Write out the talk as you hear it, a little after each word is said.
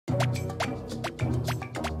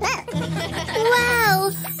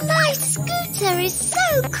scooter is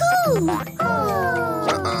so cool!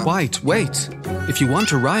 Wait. If you want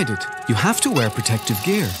to ride it, you have to wear protective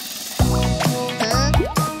gear.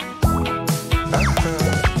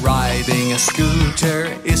 Riding a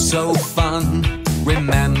scooter is so fun.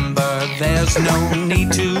 Remember, there's no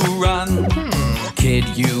need to run. Kid,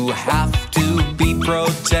 you have to be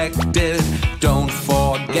protected. Don't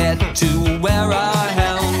forget to wear a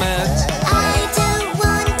helmet. I don't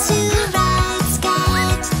want to ride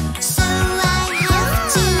scared, so I have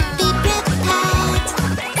to be prepared.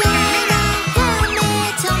 Wear a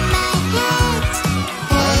helmet on my head.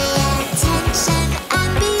 Pay attention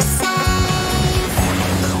and be safe.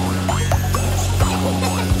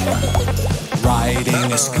 Riding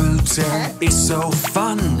a scooter is so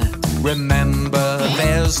fun. Remember,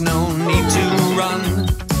 there's no need to run.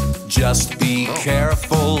 Just be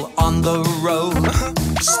careful on the road.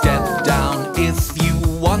 Step down if you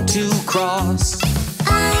want to cross.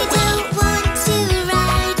 I don't want to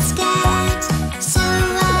ride scared, so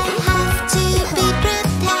I have to be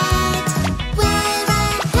prepared. Wear a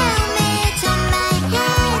helmet on my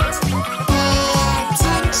head. Pay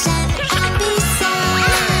attention and be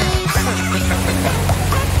safe.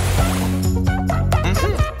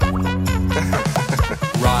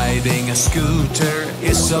 Riding a scooter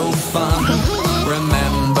is so fun.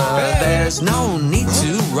 Remember, there's no need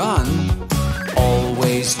to run.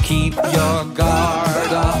 Always keep your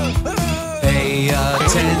guard up. Pay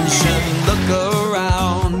attention, look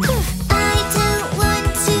around. I don't want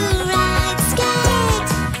to ride scared,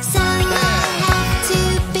 so I have to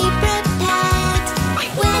be prepared.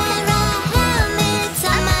 Wear a helmet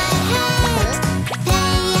on my head.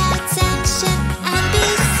 Pay attention and be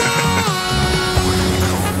safe.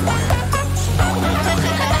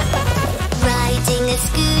 Riding a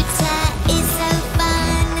scooter is so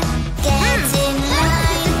fun. Get in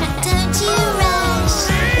line, don't you rush.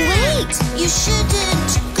 Wait, you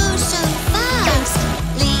shouldn't go so fast.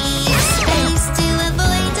 Leave space to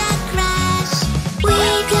avoid a crash. We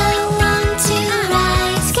don't want to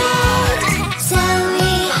ride scared, so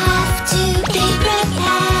we have to be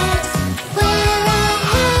prepared. Wear a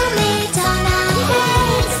helmet on our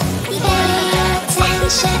heads. Pay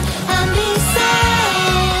attention and be safe.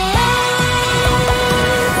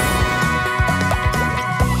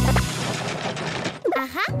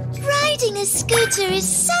 Riding a scooter is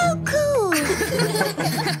so cool.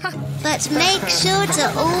 But make sure to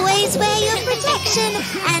always wear your protection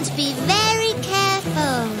and be very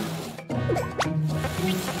careful.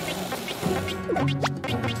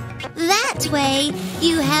 That way,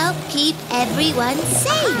 you help keep everyone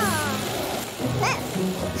safe.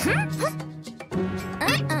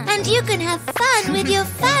 And you can have fun with your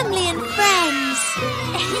family and friends.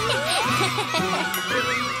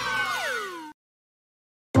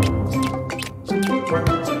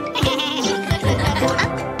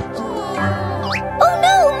 Oh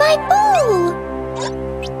no, my ball!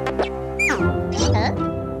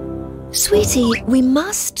 Sweetie, we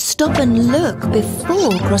must stop and look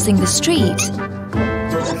before crossing the street.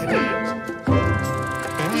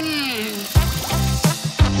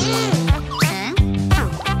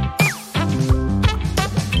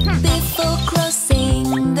 Before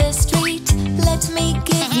crossing the street, let me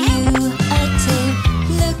give you a tip.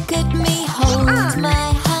 Look at me, hold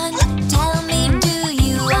my hand. Tell me, do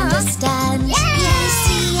you understand?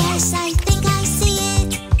 Yes, I think I see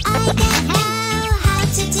it. I get now how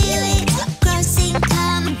to do it. Crossing,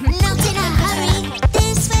 come, not in a hurry.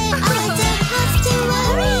 This way I don't have to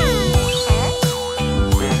worry.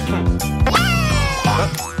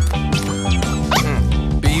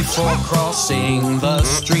 Before crossing the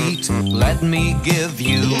street, let me give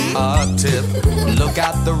you a tip. Look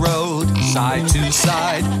at the road, side to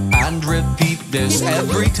side, and repeat this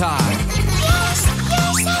every time. Yes,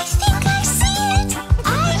 I think I see it. I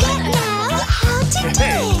get now how to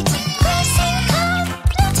do it. Crossing, come,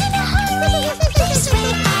 not in a hurry. This way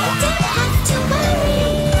I don't have to worry.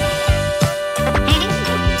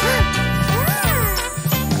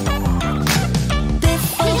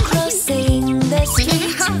 Before crossing the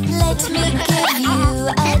street, let me give you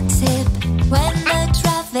a tip. When the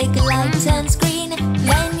traffic light turns green,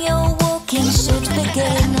 then your walking should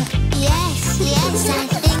begin. Yes, I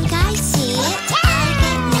think I see it. I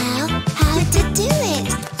get now how to do it.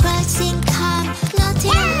 Crossing, come, not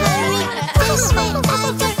in a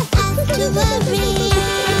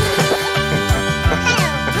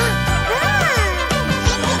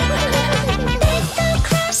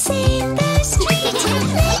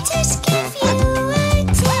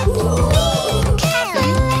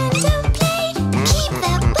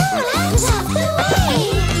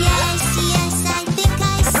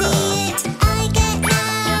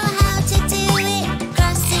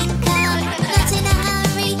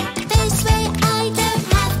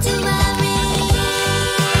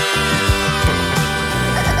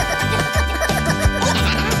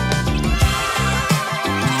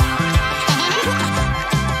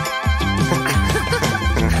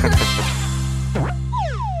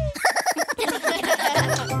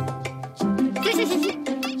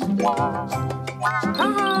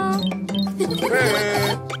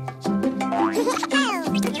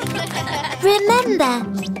Remember,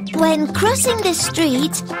 when crossing the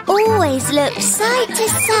street, always look side to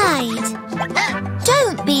side.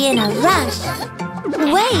 Don't be in a rush.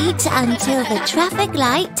 Wait until the traffic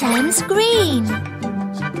light turns green.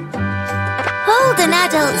 Hold an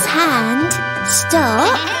adult's hand,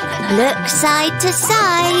 stop, look side to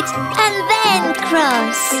side, and then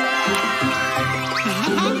cross.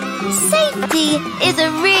 Safety is a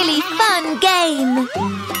really fun game.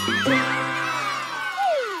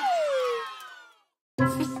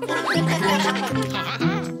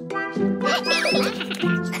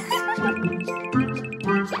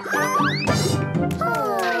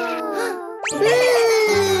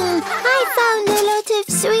 I found a lot of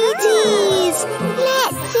sweeties.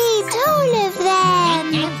 Let's eat all of them.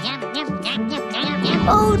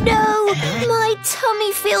 Oh no, my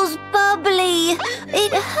tummy feels bubbly.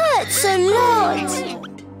 It hurts a lot.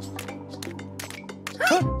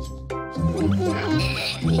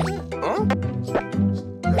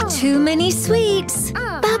 Too many sweets.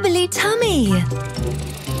 Bubbly tummy.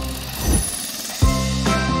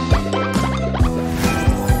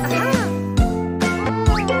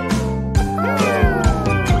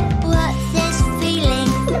 What's this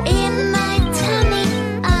feeling in my tummy?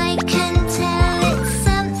 I can tell it's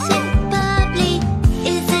something bubbly.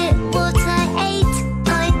 Is it what I ate? I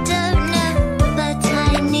don't know, but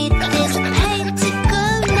I need this pain to go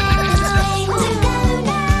now.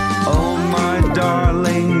 Oh, my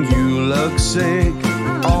darling, you look sick.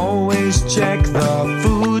 Always check the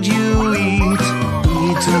food you eat.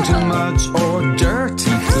 Eating too much or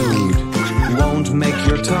dirty food won't make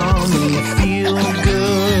your tummy feel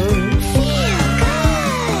good.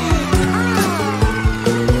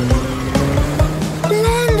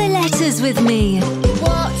 Learn the letters with me.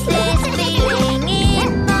 What's this feeling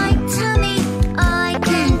in my tummy? I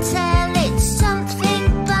can tell it's something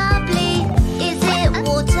bubbly. Is it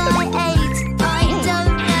what I ate? I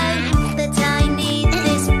don't know, but I need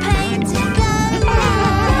this pain to go now.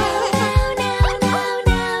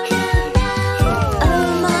 Oh,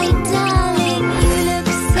 my darling, you look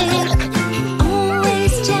sick.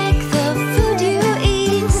 Always check the food you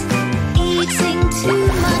eat. Eating too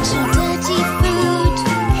much dirty food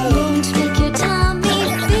won't make your tummy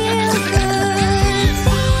feel good.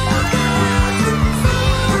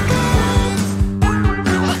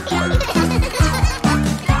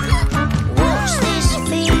 What's this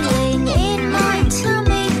feeling in my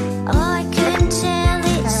tummy? I can tell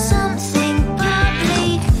it's something bubbly.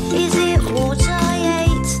 Is it what I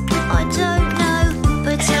ate? I don't know,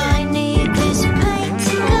 but I need this pain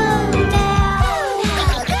to go now.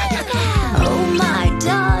 Oh, my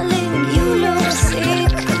darling, you look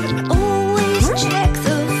sick. Always check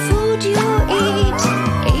the food you eat.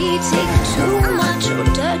 Eating too much or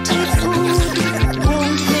dirty food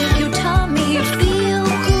won't make your tummy feel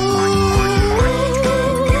good.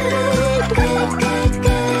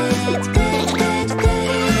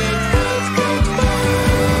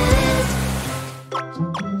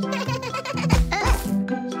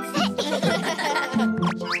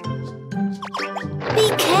 Be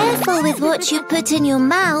careful with what you put in your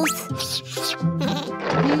mouth.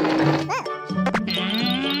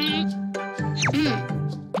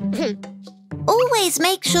 Always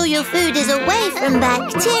make sure your food is away from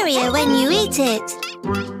bacteria when you eat it.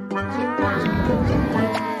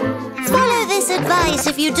 Follow this advice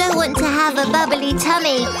if you don't want to have a bubbly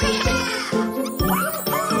tummy.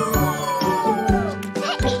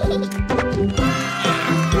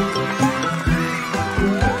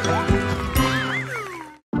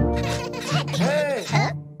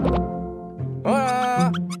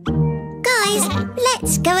 Guys,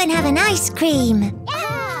 let's go and have an ice cream.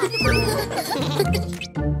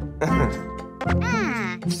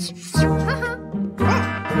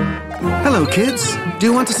 Hello, kids. Do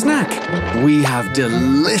you want a snack? We have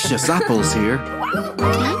delicious apples here.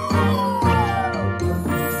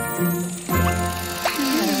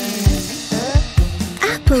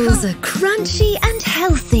 Apples are crunchy and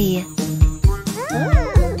healthy.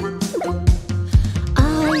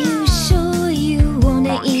 Are you sure you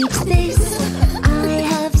wanna eat this? I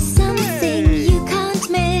have something you can't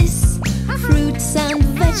miss. Fruits and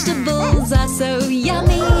vegetables are so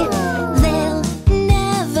yummy. They'll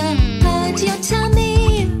never hurt your tummy.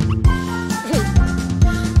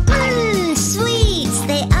 Sweets,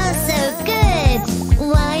 they are so good.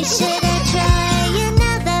 Why should I try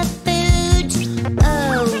another food?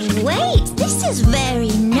 Oh, wait, this is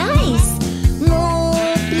very nice.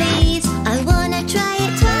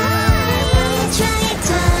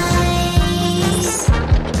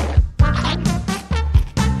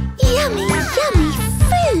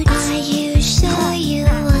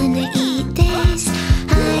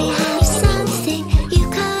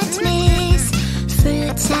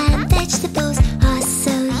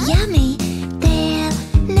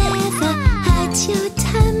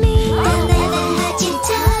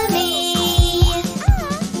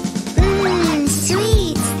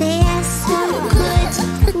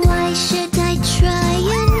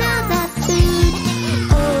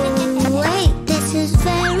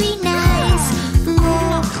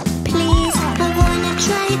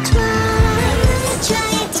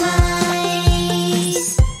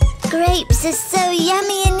 are so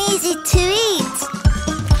yummy and easy to eat.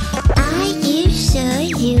 Are you sure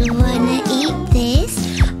you wanna eat this?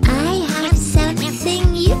 I have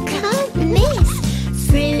something you can't miss.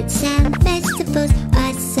 Fruits and vegetables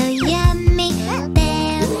are so yummy.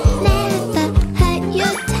 They'll never hurt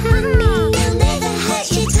your tummy. They'll never hurt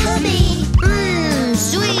your tummy.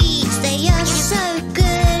 Sweets, they are so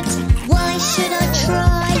good. Why should I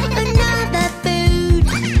try another food?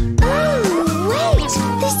 Oh, wait,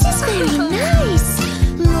 this is very nice.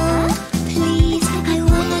 More, please, I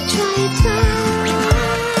wanna try twice.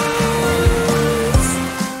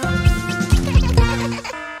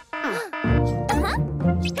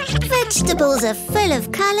 Vegetables are full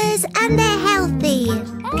of colours and they're healthy.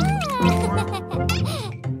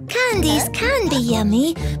 Candies can be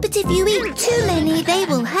yummy, but if you eat too many, they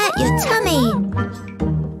will hurt your tummy.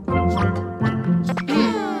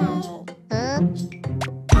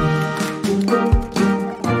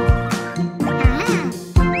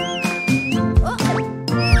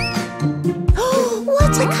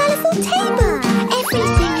 What a colourful table!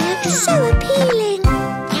 Everything looks so appealing.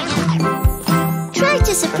 Try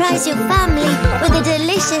to surprise your family with a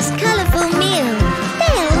delicious, colourful meal.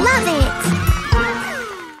 They'll love it.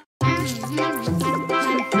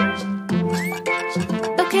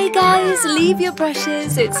 Okay, guys, leave your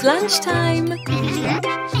brushes. It's lunchtime.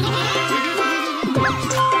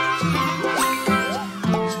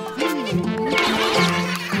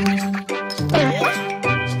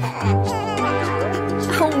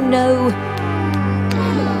 Oh, no.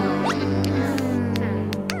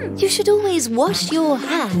 You should always wash your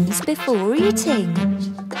hands before eating.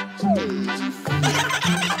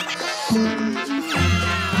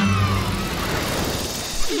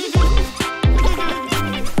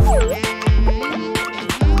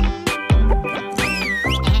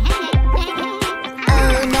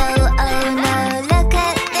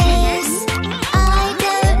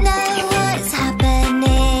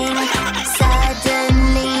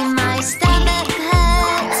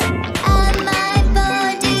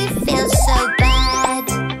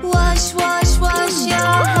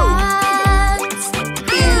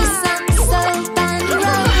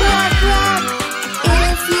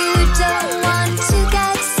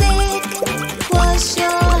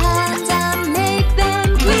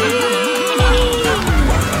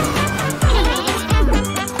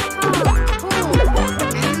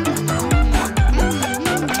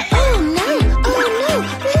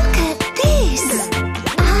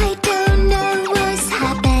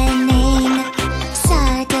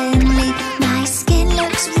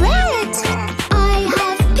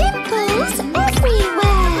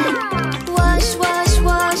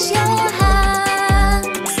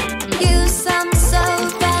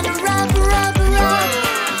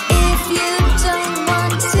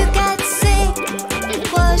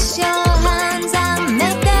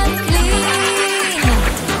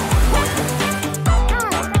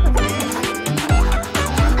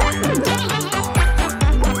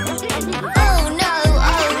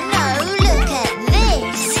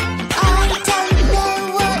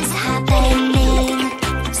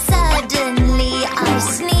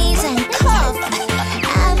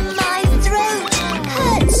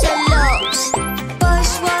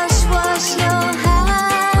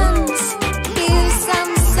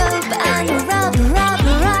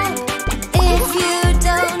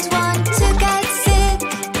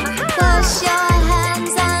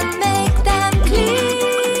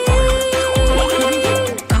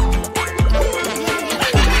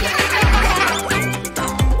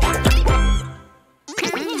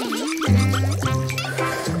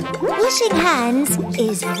 Washing hands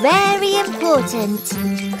is very important.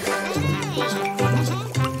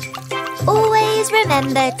 Always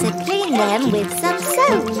remember to clean them with some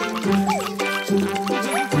soap.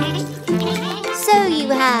 So you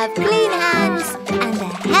have clean hands and a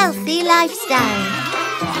healthy lifestyle.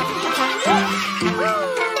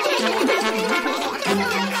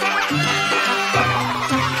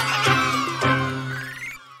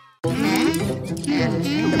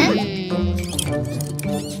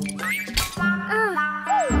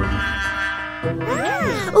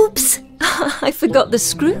 Oops! I forgot the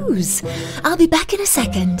screws. I'll be back in a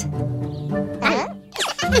second.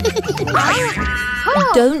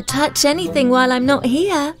 Don't touch anything while I'm not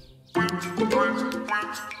here.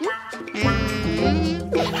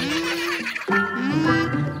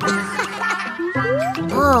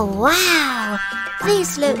 Oh, wow!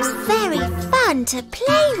 This looks very fun to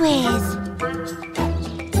play with.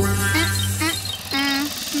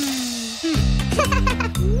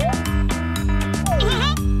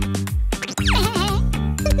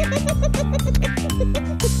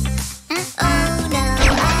 Oh no,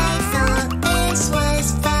 I saw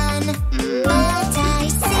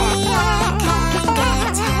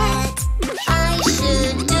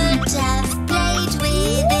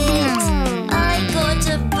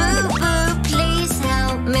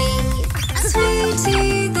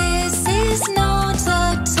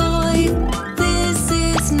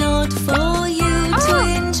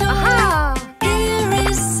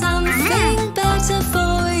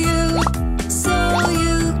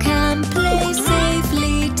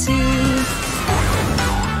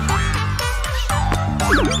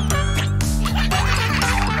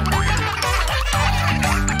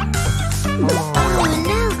Oh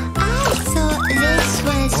no, I thought this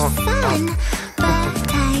was fun, but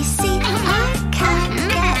I see I can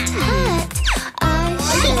get hurt. I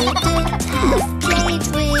shouldn't have played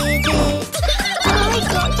with it. I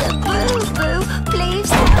got a boo-boo, please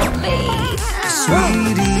help me.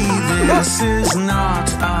 Sweetie, this is not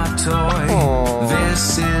a toy. This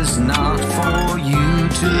is not for you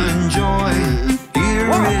to enjoy.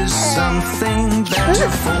 Here is something better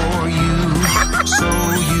for you, so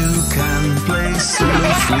you can play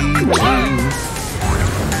safely too.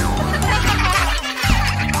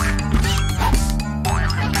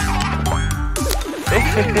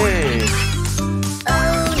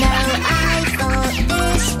 Oh no, I thought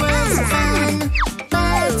this was fun,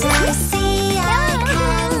 but I see I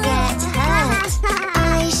can get hurt.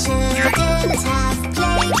 I shouldn't have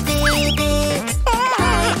played with it.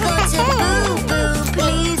 I got a boo-boo,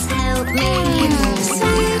 please help me.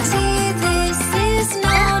 Sweetie, this is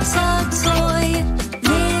not a toy.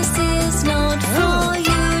 This is not for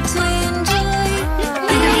you to enjoy.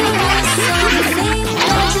 Here is something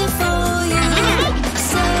better for you,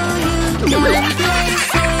 so you can play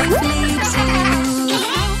safely too.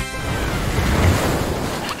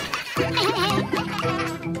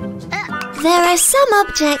 There are some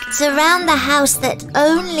objects around the house that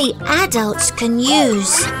only adults can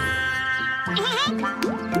use.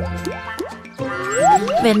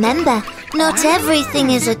 Remember, not everything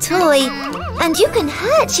is a toy, and you can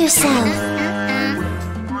hurt yourself.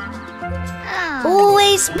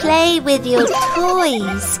 Always play with your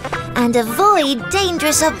toys and avoid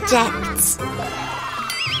dangerous objects.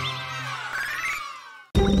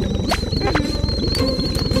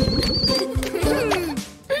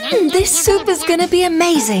 This soup is gonna be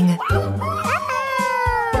amazing.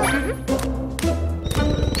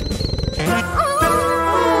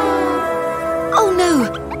 Oh no!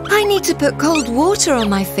 I need to put cold water on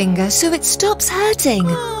my finger so it stops hurting.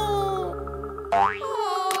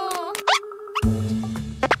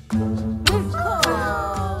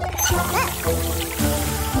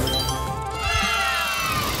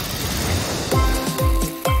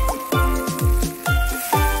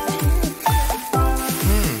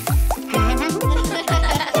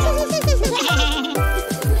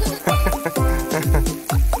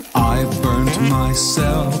 I burnt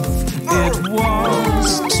myself, it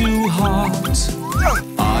was too hot.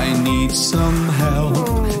 I need some help,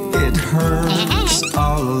 it hurts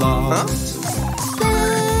a lot.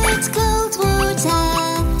 Put cold water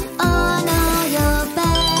on all your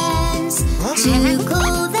burns to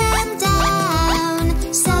cool them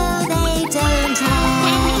down so they don't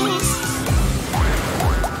hurt.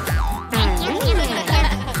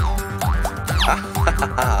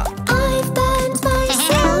 I've burned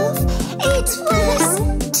myself, it was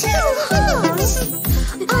too hot.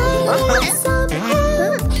 I need some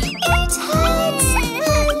help, it hurts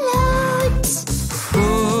a lot.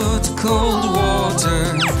 Put cold water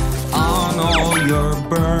on all your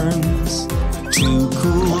burns to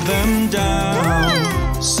cool them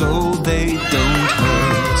down so they don't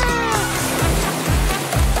hurt.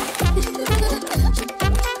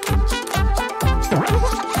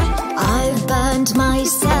 I've burned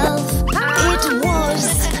myself, it was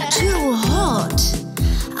too hot.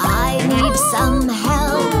 I need some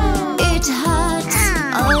help, it hurts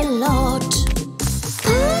a lot.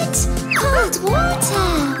 Put cold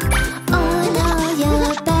water on all your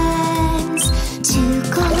burns to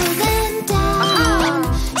cool them down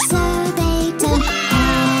so they don't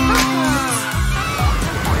hurt.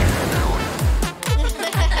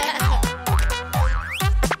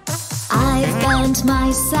 I've burned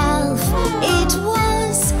myself, it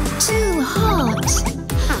was too hot.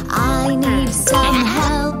 I need some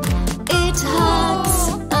help, it hurts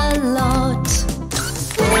a lot.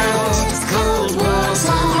 Put cold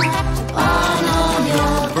water on all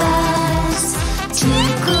your burns to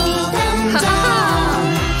cool them down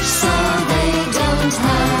so they don't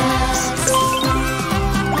hurt.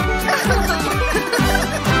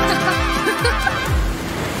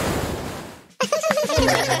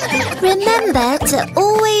 Remember to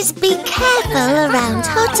always be careful around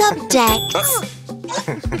hot objects.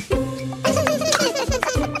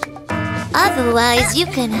 Otherwise, you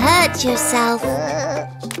can hurt yourself.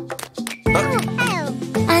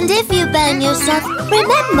 And if you burn yourself,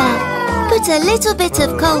 remember, put a little bit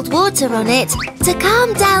of cold water on it to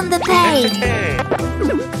calm down the pain.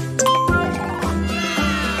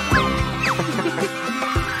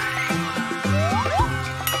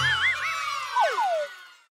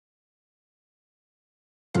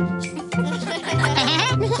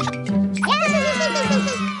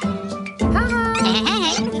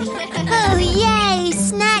 Oh, yay!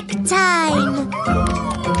 Snack time!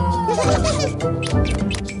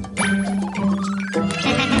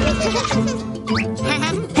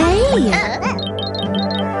 Hey!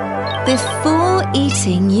 Before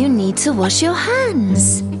eating, you need to wash your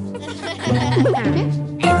hands.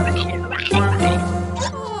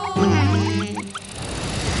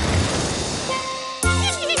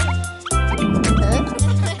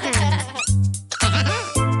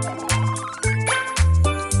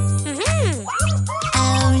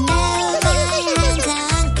 Oh no, my hands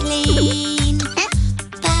aren't clean.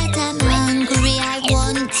 But I'm hungry, I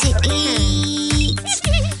want to eat.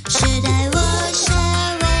 Should I wash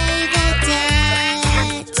away the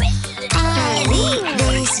dirt? I'll eat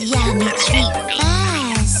this yummy treat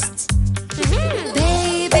first.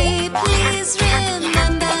 Baby, please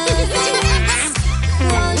remember this.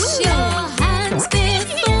 Wash your hands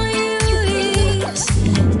before you eat.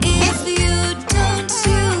 If you don't,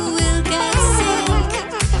 you will get sick.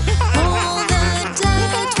 All the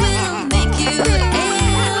dirt will make you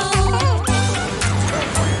ill.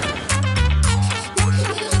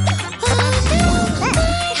 Oh no,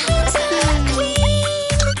 my hands are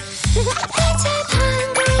clean. But I'm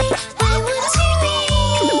hungry, I want to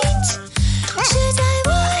eat. Should I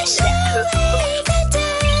wash away the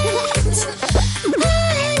dirt?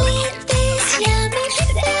 I'll eat this yummy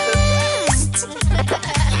first.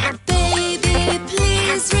 Baby,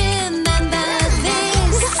 please remember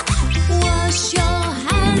this. Wash your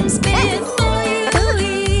hands before you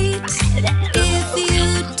eat. If you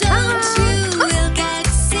don't, you will get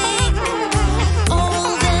sick. All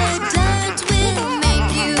the dirt will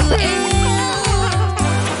make you ill.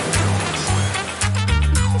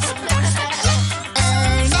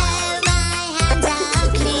 Oh no, my hands are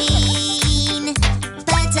clean.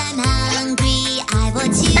 But I'm hungry, I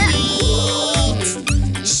want to eat.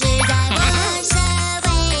 Should I wash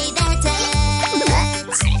away the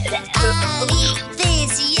dirt? I'll eat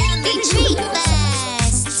this yummy treat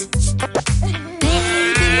first.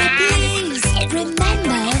 Baby, please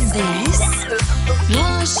remember this.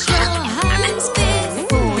 Wash your hands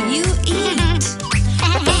before you eat.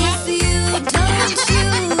 If you don't, you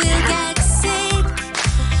will get sick.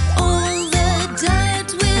 All the dirt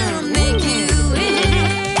will make you ill.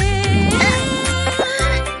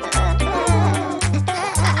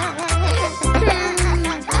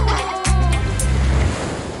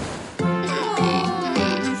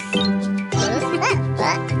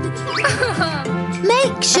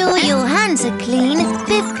 Make sure your hands are clean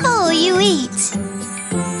before you eat.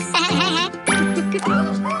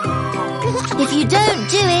 If you don't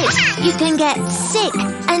do it, you can get sick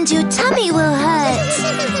and your tummy will hurt.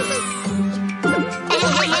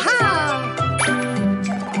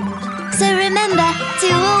 So remember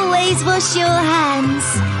to always wash your hands.